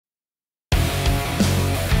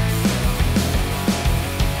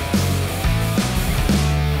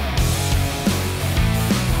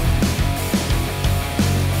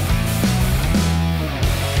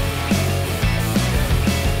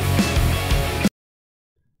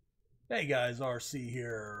Hey guys, RC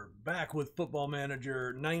here, back with Football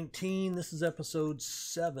Manager 19. This is episode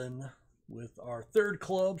 7 with our third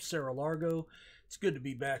club, Cerro Largo. It's good to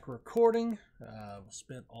be back recording.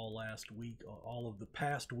 Spent all of the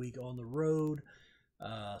past week on the road.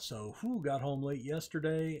 Got home late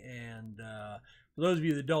yesterday. And for those of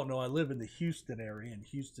you that don't know, I live in the Houston area, and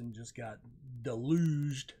Houston just got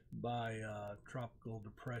deluged by Tropical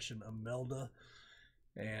Depression Imelda.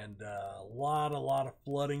 And a lot of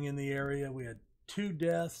flooding in the area. We had 2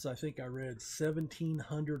 deaths. I think I read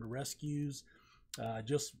 1,700 rescues. I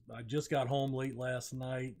just got home late last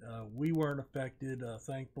night. We weren't affected,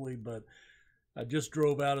 thankfully, but I just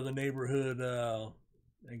drove out of the neighborhood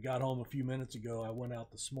and got home a few minutes ago. I went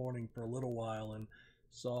out this morning for a little while and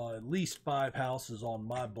saw at least 5 houses on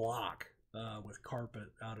my block with carpet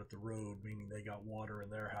out at the road, meaning they got water in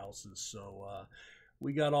their houses. So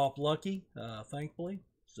we got off lucky, thankfully.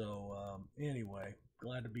 So anyway,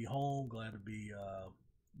 glad to be home, glad to be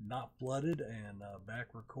not flooded and back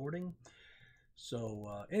recording.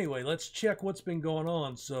 So anyway, let's check what's been going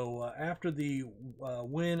on. So after the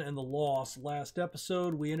win and the loss last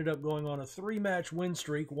episode, we ended up going on a 3-match win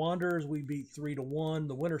streak. Wanderers we beat 3-1.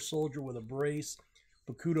 The Winter Soldier with a brace.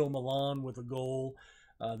 Bakudo Milan with a goal.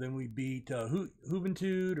 Then we beat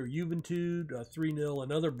Juventud 3-0.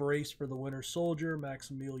 Another brace for the Winter Soldier.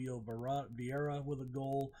 Maximilio Vieira with a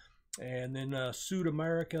goal. And then Sud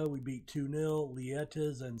America, we beat 2-0.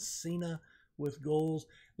 Lietes and Sina with goals.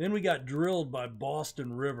 Then we got drilled by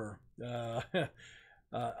Boston River.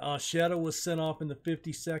 Ancheta was sent off in the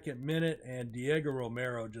 52nd minute, and Diego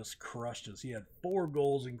Romero just crushed us. He had 4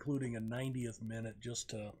 goals, including a 90th minute,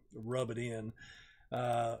 just to rub it in.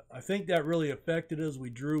 I think that really affected us. We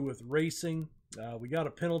drew with Racing. We got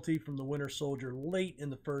a penalty from the Winter Soldier late in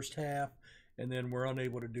the first half, and then we're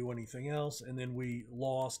unable to do anything else. And then we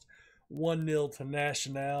lost 1-0 to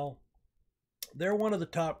Nacional. They're one of the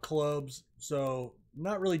top clubs, so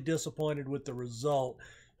not really disappointed with the result.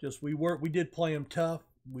 Just we did play them tough.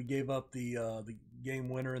 We gave up the game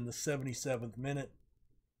winner in the 77th minute.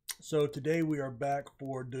 So today we are back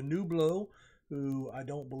for Danublo, who I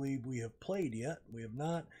don't believe we have played yet. We have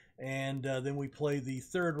not. And then we play the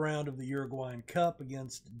 3rd round of the Uruguayan Cup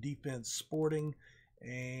against Defense Sporting.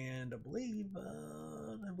 And I believe,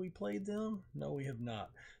 have we played them? No, we have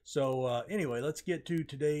not. So anyway, let's get to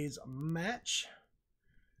today's match.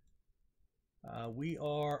 We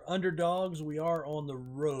are underdogs. We are on the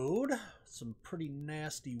road. Some pretty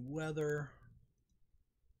nasty weather.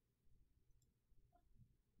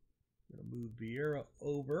 Gonna move Vieira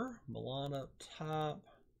over. Milan up top.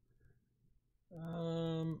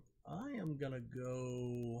 I am gonna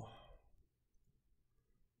go.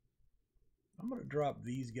 I'm gonna drop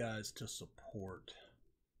these guys to support,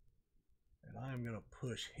 and I am gonna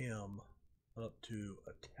push him up to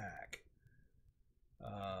attack.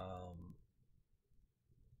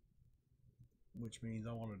 Which means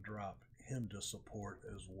I want to drop him to support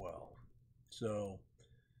as well. So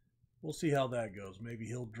we'll see how that goes. Maybe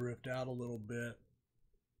he'll drift out a little bit.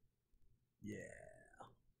 Yeah.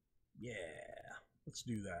 Let's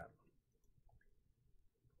do that.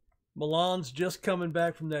 Milan's just coming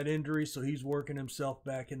back from that injury, so he's working himself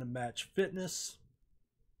back into match fitness.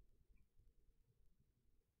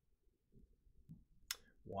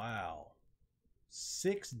 Wow.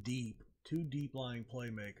 6 deep, 2 deep lying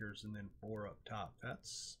playmakers, and then 4 up top.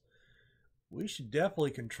 We should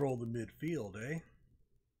definitely control the midfield, eh?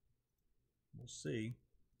 We'll see.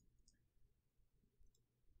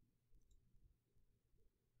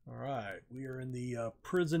 All right, we are in the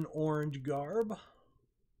prison orange garb.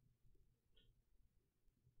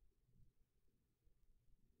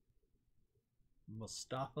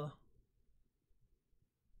 Mustafa.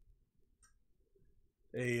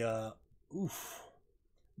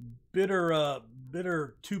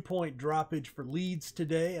 Bitter 2-point droppage for Leeds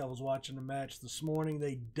today. I was watching the match this morning.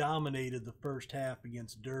 They dominated the first half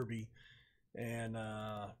against Derby and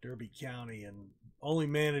Derby County, and only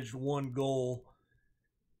managed 1 goal.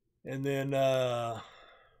 And then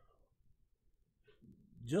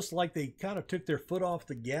just like they kind of took their foot off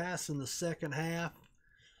the gas in the second half,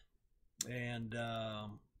 and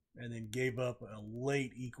then gave up a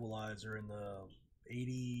late equalizer in the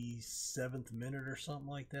 87th minute or something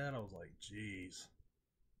like that. I was like, geez.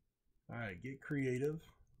 All right, get creative.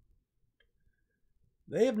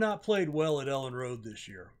 They have not played well at Ellen Road this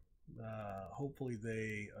year. Hopefully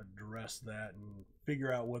they address that and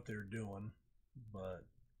figure out what they're doing. But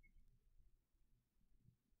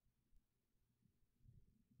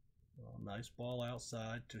nice ball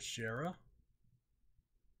outside to Shera.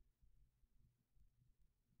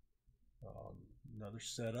 Another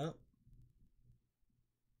setup.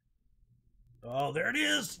 Oh, there it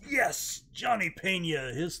is. Yes, Johnny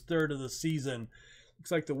Pena, his third of the season.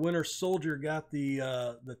 Looks like the Winter Soldier got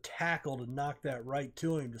the tackle to knock that right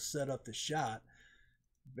to him to set up the shot.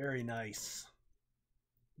 Very nice.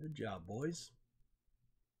 Good job, boys.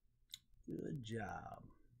 Good job.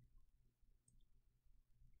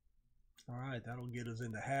 All right, that'll get us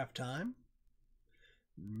into halftime.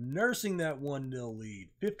 Nursing that 1-0 lead.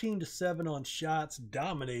 15-7 on shots,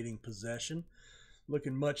 dominating possession.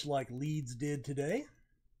 Looking much like Leeds did today.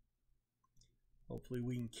 Hopefully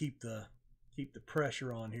we can keep the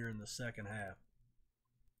pressure on here in the second half.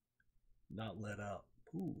 Not let up.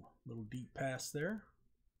 Ooh, little deep pass there.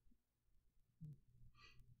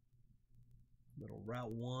 Little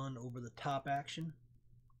route one over the top action.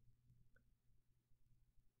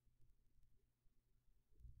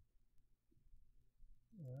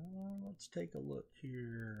 Let's take a look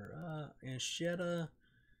here. Anchetta.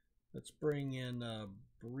 Let's bring in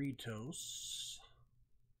Burritos.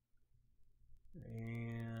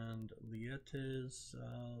 And Lietes.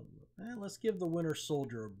 Let's give the Winter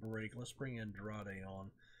Soldier a break. Let's bring Andrade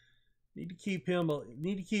on. Need to keep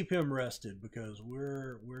him rested because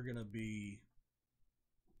we're gonna be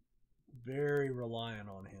very reliant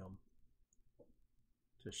on him.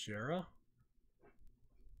 Teixeira.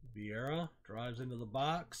 Vieira drives into the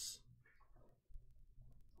box.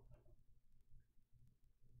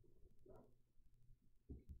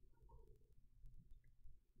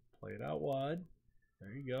 Play it out wide.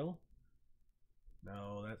 There you go.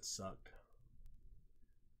 No, that sucked.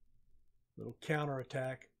 Little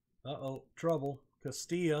counterattack. Uh-oh, trouble.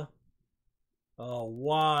 Castilla. Oh,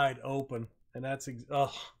 wide open. And that's...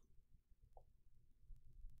 Ugh.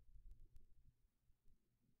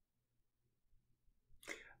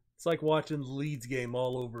 It's like watching the Leeds game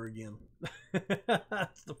all over again.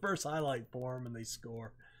 It's the first highlight for them and they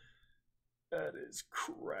score. That is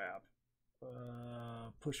crap.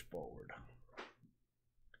 Push forward.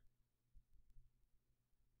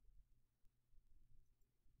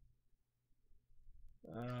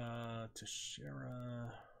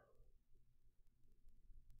 Teixeira.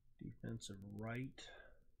 Defensive right.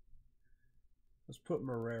 Let's put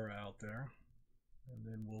Morera out there. And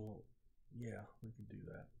then we'll... Yeah, we can do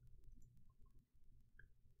that.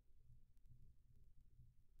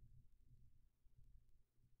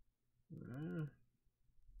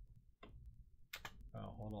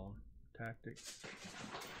 Oh, hold on. Tactics.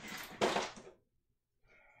 Let's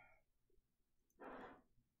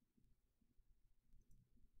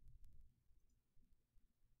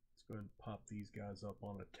go ahead and pop these guys up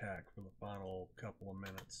on attack for the final couple of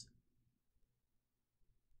minutes.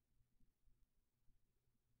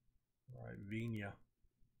 All right, Vina.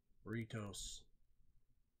 Burritos.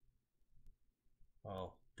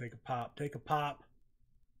 Oh, take a pop. Take a pop.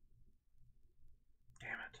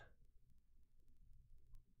 Damn it.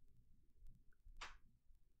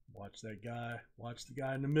 Watch that guy. Watch the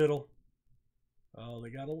guy in the middle. Oh, they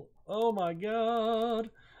got a... Oh, my God.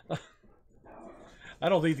 I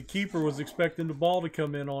don't think the keeper was expecting the ball to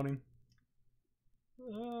come in on him.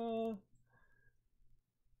 All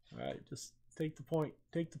right, just take the point.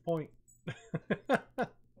 Take the point.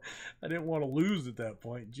 I didn't want to lose at that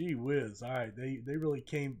point. Gee whiz. All right, they really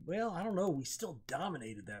came... Well, I don't know. We still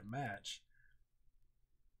dominated that match.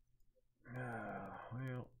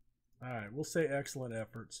 Well, all right, we'll say excellent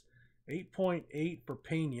efforts. 8.8 for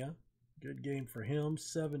Pena. Good game for him.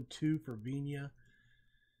 7-2 for Vina.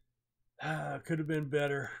 Could have been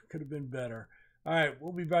better. Could have been better. All right,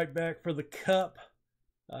 we'll be right back for the cup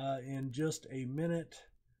in just a minute.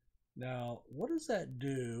 Now, what does that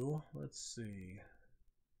do? Let's see.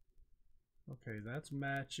 Okay, that's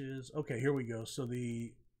matches. Okay, here we go. So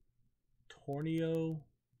the Torneo...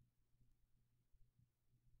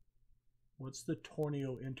 What's the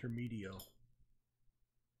Torneo Intermedio?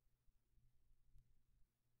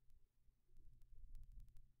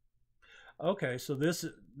 Okay, so this,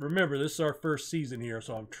 remember, this is our first season here,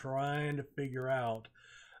 so I'm trying to figure out.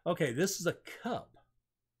 Okay, this is a cup.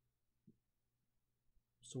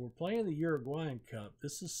 So we're playing the Uruguayan Cup.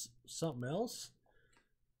 This is something else?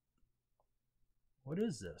 What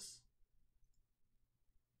is this?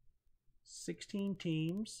 16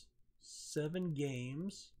 teams, 7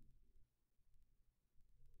 games.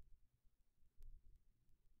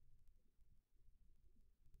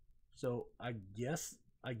 So I guess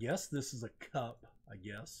this is a cup, I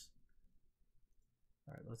guess.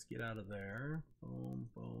 All right, let's get out of there. Boom,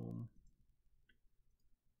 boom.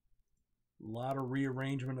 A lot of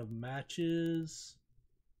rearrangement of matches.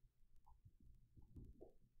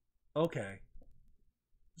 Okay.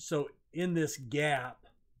 So in this gap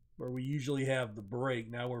where we usually have the break,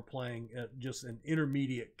 now we're playing at just an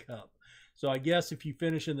intermediate cup. So I guess if you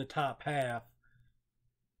finish in the top half,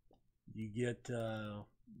 you get a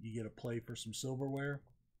play for some silverware,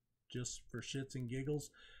 just for shits and giggles.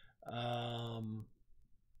 Well,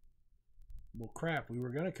 crap, we were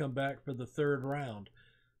going to come back for the third round.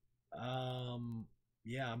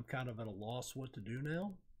 Yeah, I'm kind of at a loss what to do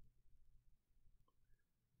now.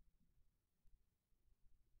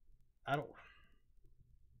 I don't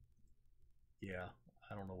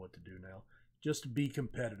know what to do now. Just be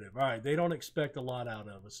competitive. All right, they don't expect a lot out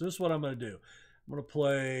of us. So this is what I'm going to do. I'm going to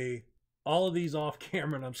play all of these off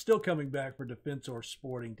camera, and I'm still coming back for Defensor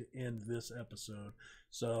Sporting to end this episode.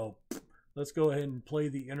 So let's go ahead and play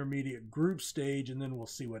the intermediate group stage, and then we'll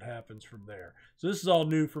see what happens from there. So this is all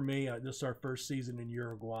new for me. This is our first season in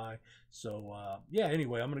Uruguay. So, yeah,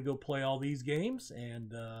 anyway, I'm going to go play all these games,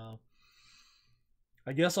 and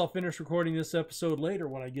I guess I'll finish recording this episode later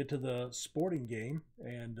when I get to the sporting game,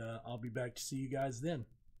 and I'll be back to see you guys then.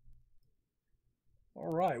 All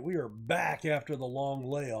right, we are back after the long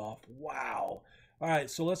layoff. Wow. All right,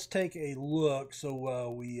 so let's take a look. So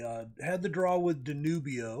we had the draw with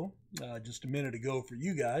Danubio just a minute ago for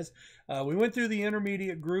you guys. We went through the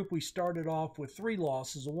intermediate group. We started off with 3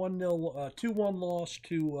 losses, a 2-1 loss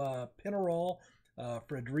to Penarol.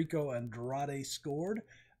 Federico Andrade scored.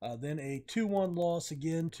 Then a 2-1 loss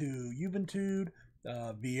again to Juventud.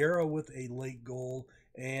 Vieira with a late goal.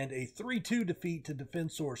 And a 3-2 defeat to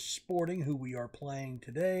Defensor Sporting, who we are playing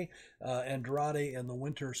today. Andrade and the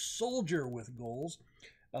Winter Soldier with goals.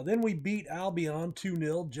 Then we beat Albion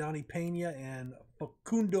 2-0. Johnny Pena and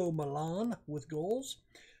Facundo Milan with goals.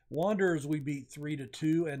 Wanderers we beat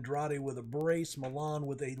 3-2. Andrade with a brace. Milan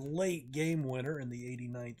with a late game winner in the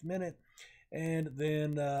 89th minute. And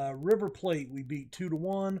then River Plate we beat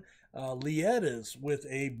 2-1. Liedes with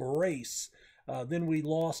a brace. Then we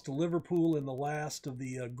lost to Liverpool in the last of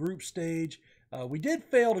the group stage. We did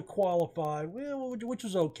fail to qualify, which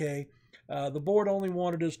was okay. The board only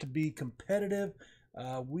wanted us to be competitive.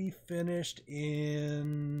 We finished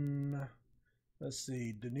in, let's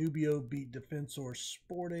see, Danubio beat Defensor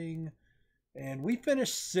Sporting, and we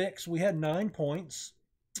finished 6th. We had 9 points.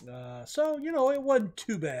 So, it wasn't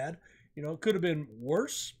too bad. It could have been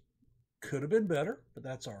worse, could have been better, but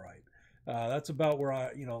that's all right. That's about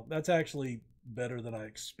where that's actually better than I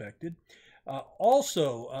expected.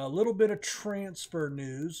 Also, a little bit of transfer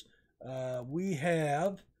news. We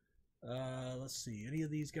have, let's see, any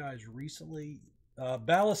of these guys recently?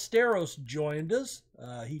 Ballesteros joined us.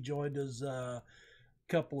 He joined us a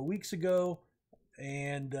couple of weeks ago,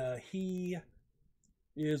 and he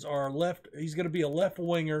is he's going to be a left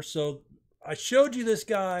winger. So I showed you this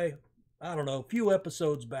guy, I don't know, a few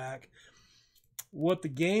episodes back. What the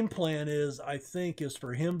game plan is, I think, is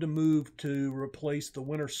for him to move to replace the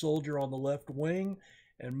Winter Soldier on the left wing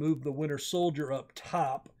and move the Winter Soldier up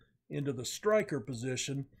top into the striker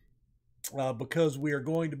position because we are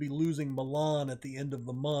going to be losing Milan at the end of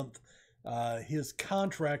the month. His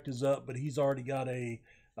contract is up, but he's already got a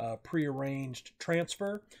prearranged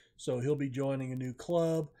transfer, so he'll be joining a new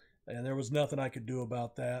club, and there was nothing I could do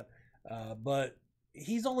about that. But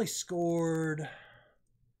he's only scored...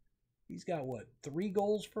 He's got, 3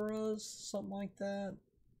 goals for us? Something like that?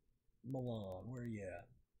 Milan, where are you at?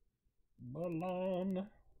 Milan.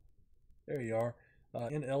 There you are.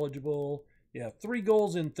 Ineligible. Yeah, 3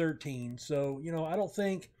 goals in 13. So, I don't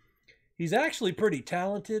think... He's actually pretty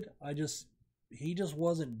talented. He just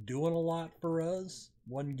wasn't doing a lot for us.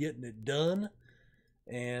 Wasn't getting it done.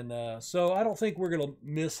 And so I don't think we're going to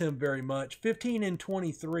miss him very much. 15 in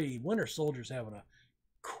 23. Winter Soldier's having a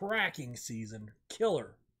cracking season.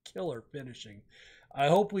 Killer finishing. I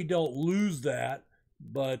hope we don't lose that,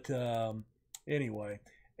 but anyway.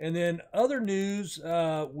 And then other news,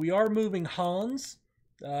 we are moving Hans,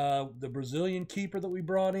 the Brazilian keeper that we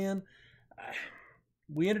brought in.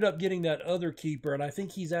 We ended up getting that other keeper, and I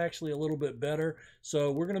think he's actually a little bit better.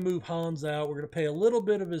 So we're going to move Hans out. We're going to pay a little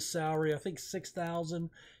bit of his salary, I think $6,000,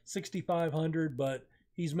 $6,500, but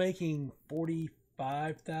he's making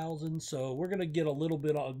 $45,000. So we're going to get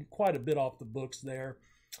quite a bit off the books there.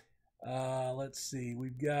 Let's see,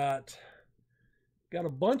 we've got a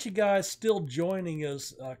bunch of guys still joining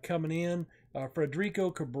us coming in. Federico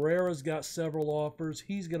Cabrera's got several offers.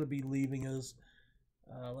 He's going to be leaving us.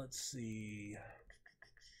 Let's see.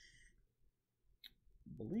 I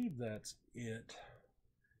believe that's it.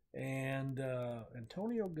 And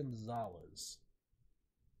Antonio Gonzalez.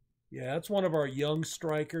 Yeah, that's one of our young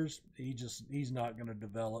strikers. He's not going to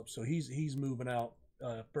develop, so he's moving out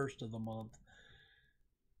first of the month.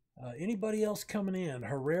 Anybody else coming in?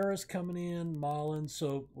 Herrera's coming in, Mullins.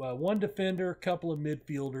 So 1 defender, a couple of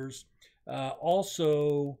midfielders.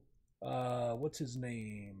 Also, what's his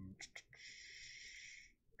name?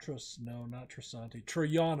 No, not Trisante.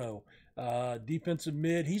 Troiano, defensive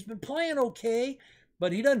mid. He's been playing okay,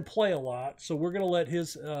 but he doesn't play a lot. So we're going to let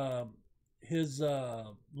his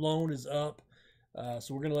loan is up.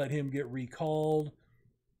 So we're going to let him get recalled.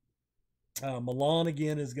 Milan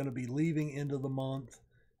again is going to be leaving end of the month.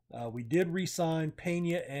 We did re-sign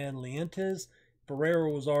Pena and Leentes. Ferreira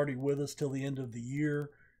was already with us till the end of the year,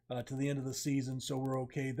 to the end of the season, so we're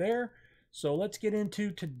okay there. So let's get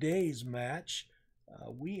into today's match.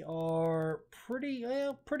 We are pretty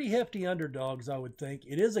hefty underdogs, I would think.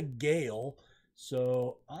 It is a gale,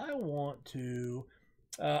 so I want to...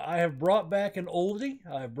 I have brought back an oldie.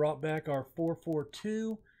 I have brought back our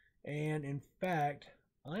 4-4-2, and in fact,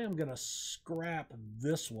 I am going to scrap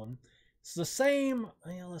this one. It's the same...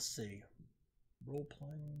 let's see.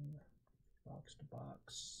 Role-playing,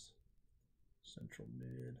 box-to-box, central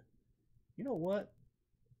mid. You know what?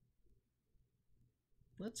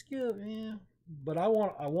 Let's give... But I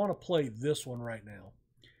want to play this one right now.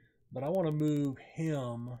 But I want to move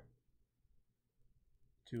him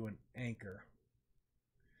to an anchor.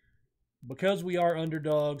 Because we are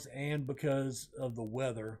underdogs and because of the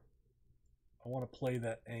weather, I want to play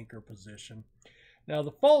that anchor position. Now,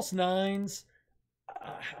 the false nines,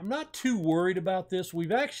 I'm not too worried about this.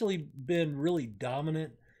 We've actually been really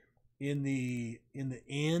dominant in the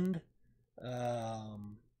end,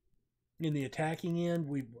 in the attacking end.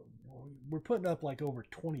 We're putting up like over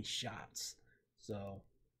 20 shots. So,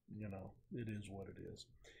 you know, it is what it is.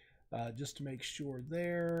 Just to make sure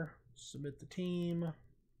there, submit the team.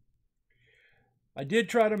 I did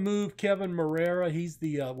try to move Kevin Moreira. He's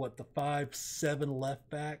the, the 5'7" left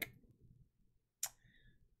back.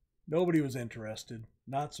 Nobody was interested.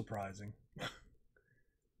 Not surprising.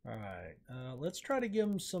 All right. Let's try to give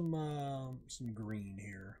him some green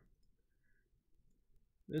here.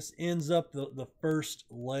 This ends up the first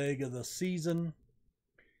leg of the season.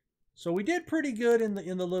 So we did pretty good in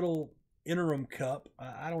the little interim cup.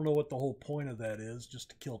 I don't know what the whole point of that is. Just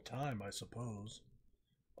to kill time, I suppose.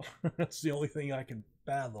 That's the only thing I can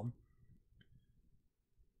fathom.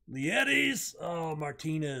 Lietes. Oh,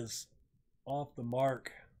 Martinez off the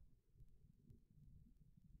mark.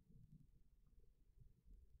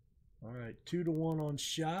 All right, 2-1 on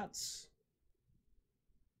shots.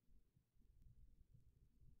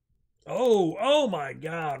 Oh my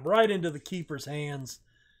God, right into the keeper's hands.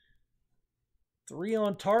 3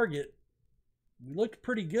 on target. We looked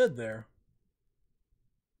pretty good there.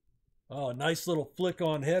 Oh, nice little flick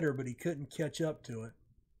on header, but he couldn't catch up to it.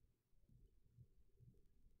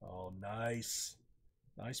 Oh, nice.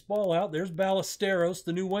 Nice ball out. There's Ballesteros,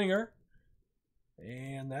 the new winger.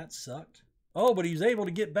 And that sucked. Oh, but he's able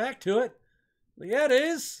to get back to it.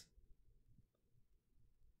 Lietes.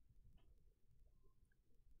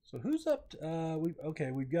 So who's up? We've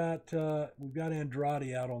got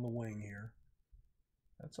Andrade out on the wing here.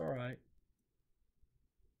 That's all right.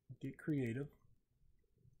 Get creative.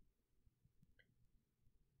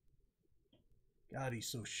 God, he's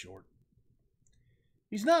so short.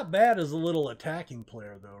 He's not bad as a little attacking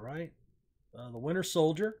player, though, right? The Winter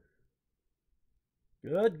Soldier.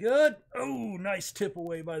 Good, good. Oh, nice tip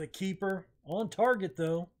away by the keeper. On target,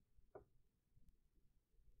 though.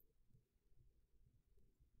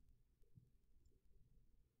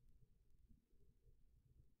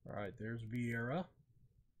 All right, there's Vieira.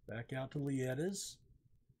 Back out to Lietes.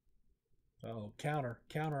 Oh, counter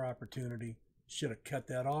opportunity. Should have cut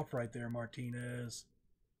that off right there, Martinez.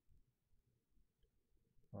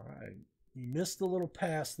 All right. He missed the little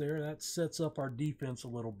pass there. That sets up our defense a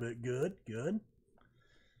little bit. Good, good.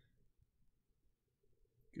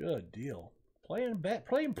 Good deal. Playing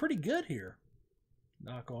pretty good here.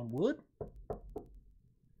 Knock on wood. I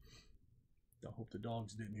hope the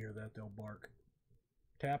dogs didn't hear that. They'll bark.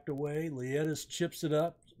 Tapped away. Lietes chips it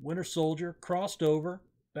up. Winter Soldier crossed over.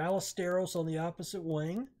 Ballesteros on the opposite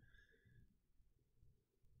wing.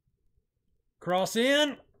 Cross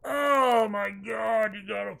in. Oh, my God. You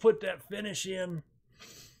got to put that finish in.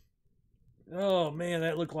 Oh, man.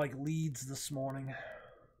 That looked like Leeds this morning.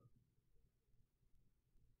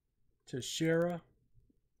 Teixeira.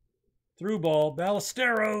 Through ball.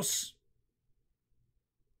 Ballesteros.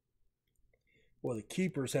 Boy, the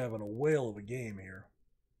keeper's having a whale of a game here.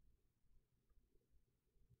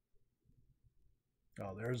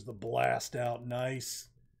 Oh, there's the blast out. Nice.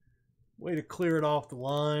 Way to clear it off the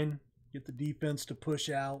line. Get the defense to push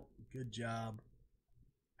out. Good job.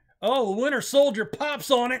 Oh, the Winter Soldier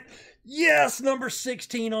pops on it. Yes, number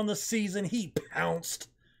 16 on the season. He pounced.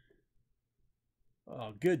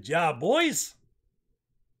 Oh, good job, boys.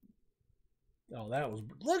 Oh, that was...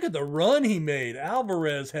 Look at the run he made.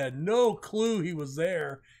 Alvarez had no clue he was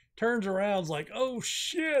there. turns around, is like, oh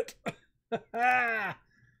shit.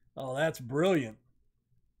 Oh, that's brilliant.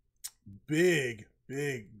 Big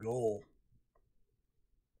goal.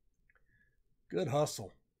 Good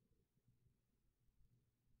hustle.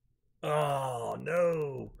 Oh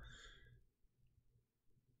no.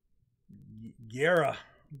 Guerra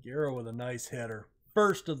with a nice header.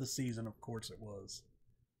 First of the season, of course it was.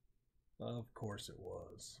 Of course it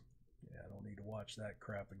was. Yeah, I don't need to watch that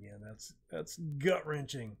crap again. That's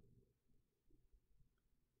gut-wrenching.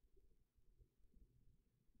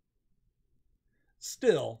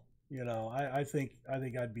 Still, you know, I think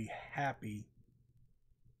I'd be happy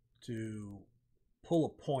to pull a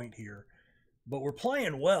point here. But we're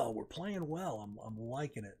playing well. We're playing well. I'm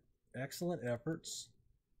liking it. Excellent efforts.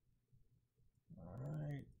 All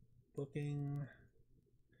right. Booking.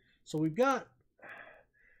 So we've got...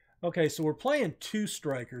 Okay, so we're playing two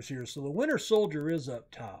strikers here. So the Winter Soldier is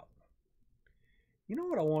up top. You know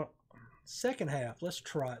what I want? Second half. Let's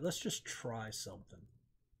try. Let's just try something.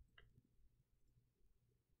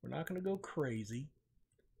 We're not going to go crazy.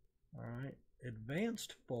 All right.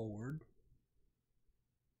 Advanced forward.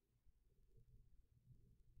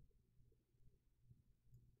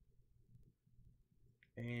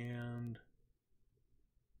 And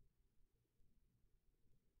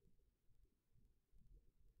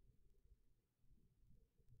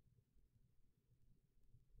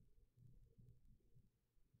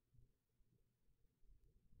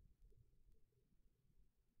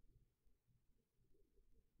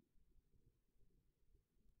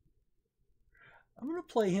I'm going to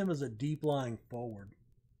play him as a deep lying forward.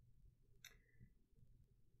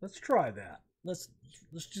 Let's try that. Let's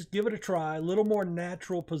just give it a try. A little more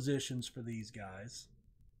natural positions for these guys.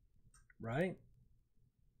 Right?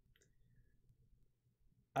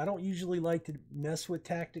 I don't usually like to mess with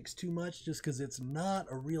tactics too much just because it's not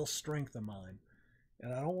a real strength of mine.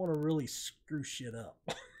 And I don't want to really screw shit up.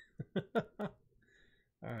 All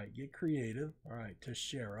right, get creative. All right,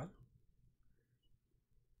 Teixeira.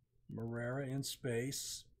 Morera in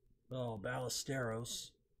space. Oh,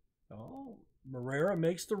 Ballesteros. Oh, Morera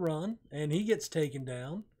makes the run, and he gets taken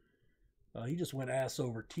down. He just went ass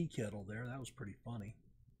over tea kettle there. That was pretty funny.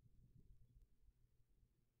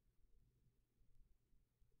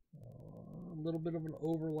 A little bit of an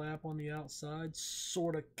overlap on the outside.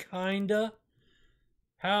 Sort of, kinda.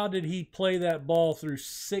 How did he play that ball through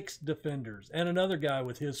 6 defenders? And another guy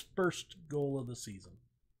with his first goal of the season.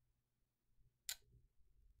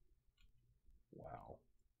 Wow.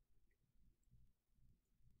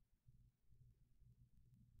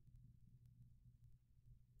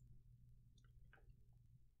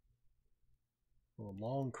 A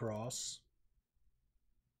long cross.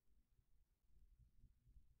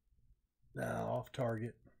 Now off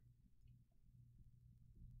target.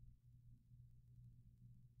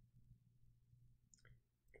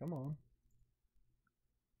 Come on.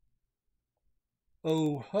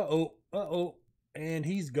 Oh, uh-oh, uh-oh. And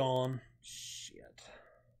he's gone. Shit.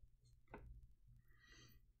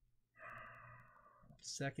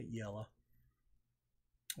 Second yellow.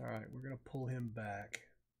 All right, we're going to pull him back.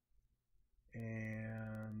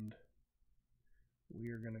 And we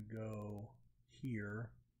are going to go here.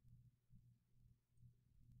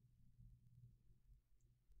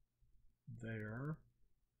 There.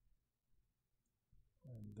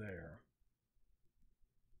 And there.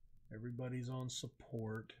 Everybody's on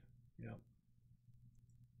support. Yep.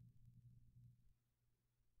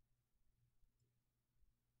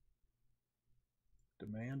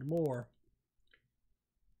 Demand more.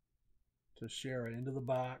 Teixeira into the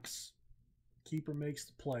box. Keeper makes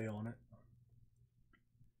the play on it.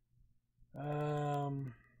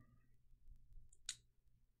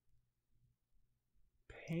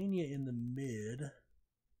 Pena in the mid.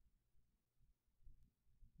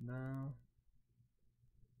 No.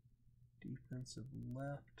 Defensive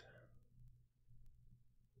left.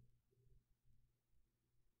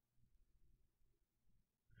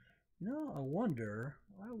 No, I wonder.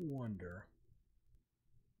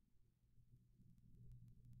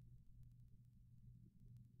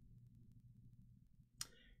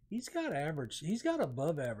 He's got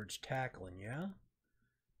above average tackling, yeah?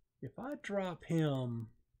 If I drop him,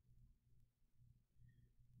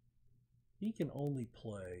 he can only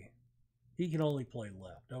play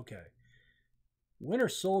left. Okay. Winter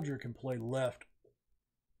Soldier can play left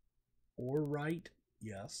or right,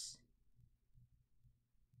 yes.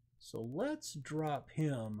 So let's drop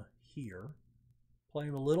him here. Play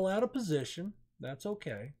him a little out of position. That's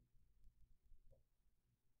okay.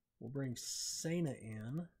 We'll bring Sena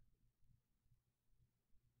in.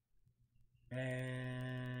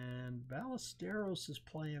 And Ballesteros is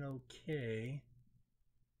playing okay.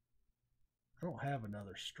 I don't have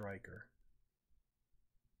another striker.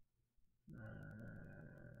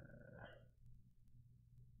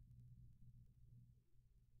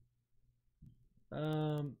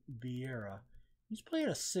 Vieira. He's playing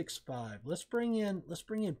a 6-5. Let's bring in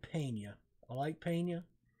Pena. I like Pena.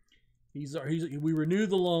 We renew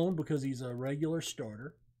the loan because he's a regular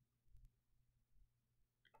starter.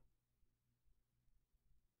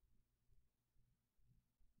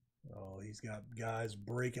 Oh, he's got guys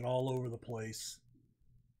breaking all over the place.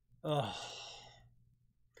 Oh,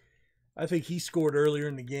 I think he scored earlier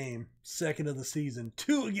in the game, second of the season,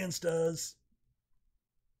 2 against us.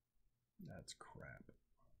 That's crap.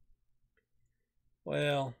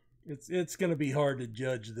 Well, it's going to be hard to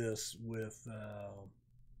judge this with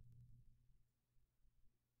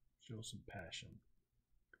show some passion.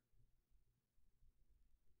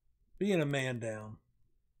 Being a man down,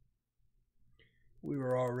 we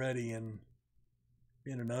were already in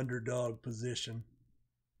an underdog position.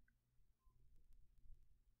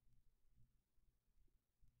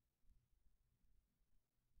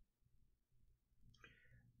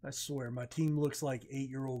 I swear, my team looks like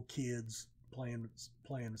 8-year-old kids playing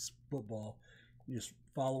football, just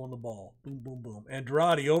following the ball. Boom, boom, boom.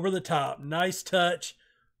 Andrade over the top. Nice touch.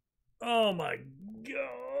 Oh, my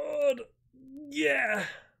God. Yeah.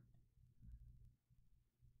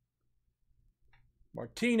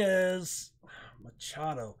 Martinez.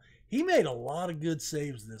 Machado. He made a lot of good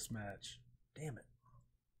saves this match. Damn it.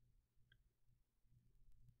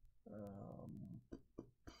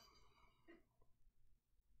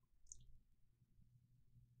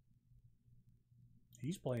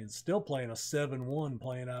 He's still playing a 7-1,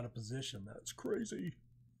 playing out of position. That's crazy.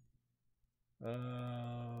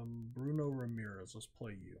 Bruno Ramirez, let's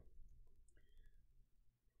play you.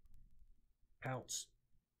 Pounce.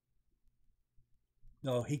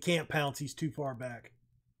 No, he can't pounce. He's too far back.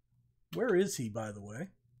 Where is he, by the way?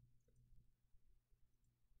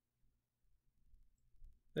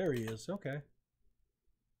 There he is. Okay.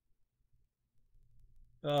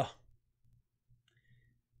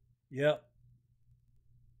 Yep.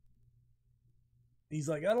 He's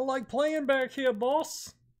like, I don't like playing back here,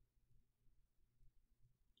 boss.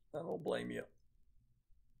 I don't blame you.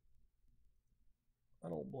 I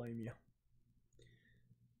don't blame you.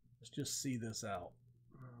 Let's just see this out.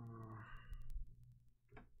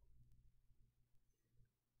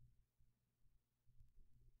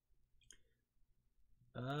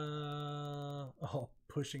 Oh,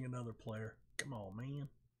 pushing another player. Come on, man.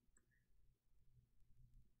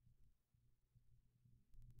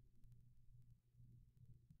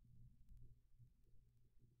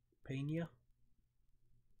 Pena.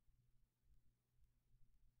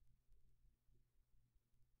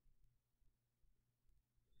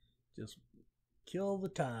 Just kill the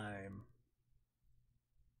time.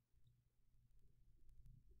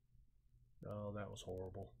 Oh, that was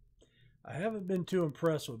horrible. I haven't been too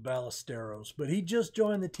impressed with Ballesteros, but he just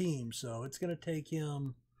joined the team, so it's going to take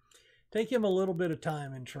him a little bit of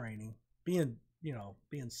time in training, being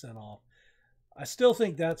sent off. I still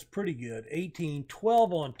think that's pretty good. 18,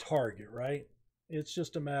 12 on target, right? It's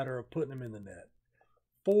just a matter of putting him in the net.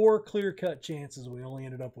 4 clear-cut chances. We only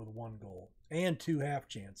ended up with 1 goal and 2 half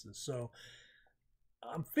chances. So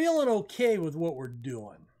I'm feeling okay with what we're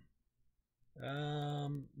doing.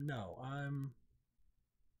 No,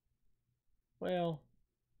 well,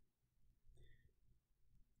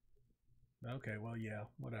 okay, well, yeah,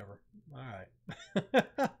 whatever. All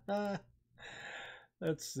right.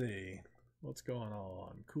 Let's see. What's going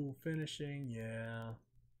on? Cool finishing, yeah.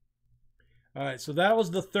 All right, so that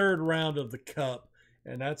was the 3rd round of the Cup,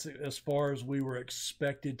 and that's as far as we were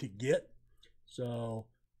expected to get. So,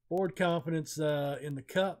 forward confidence in the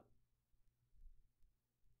Cup.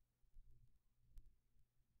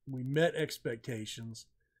 We met expectations.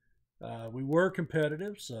 We were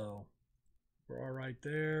competitive, so we're all right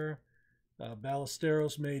there.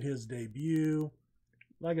 Ballesteros made his debut.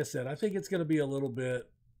 Like I said, I think it's going to be a little bit,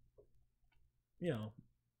 a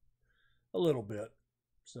little bit.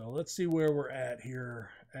 So let's see where we're at here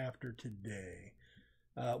after today.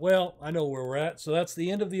 Well, I know where we're at. So that's the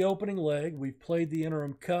end of the opening leg. We've played the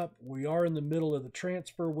Interim Cup. We are in the middle of the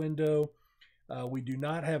transfer window. We do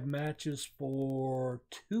not have matches for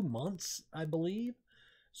 2 months, I believe.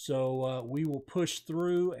 So we will push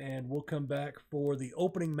through, and we'll come back for the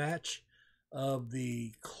opening match of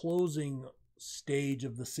the closing stage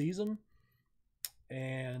of the season.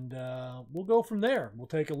 And we'll go from there. We'll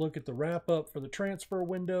take a look at the wrap-up for the transfer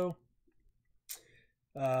window.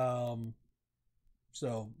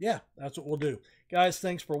 So, yeah, that's what we'll do. Guys,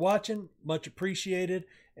 thanks for watching. Much appreciated.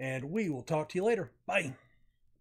 And we will talk to you later. Bye.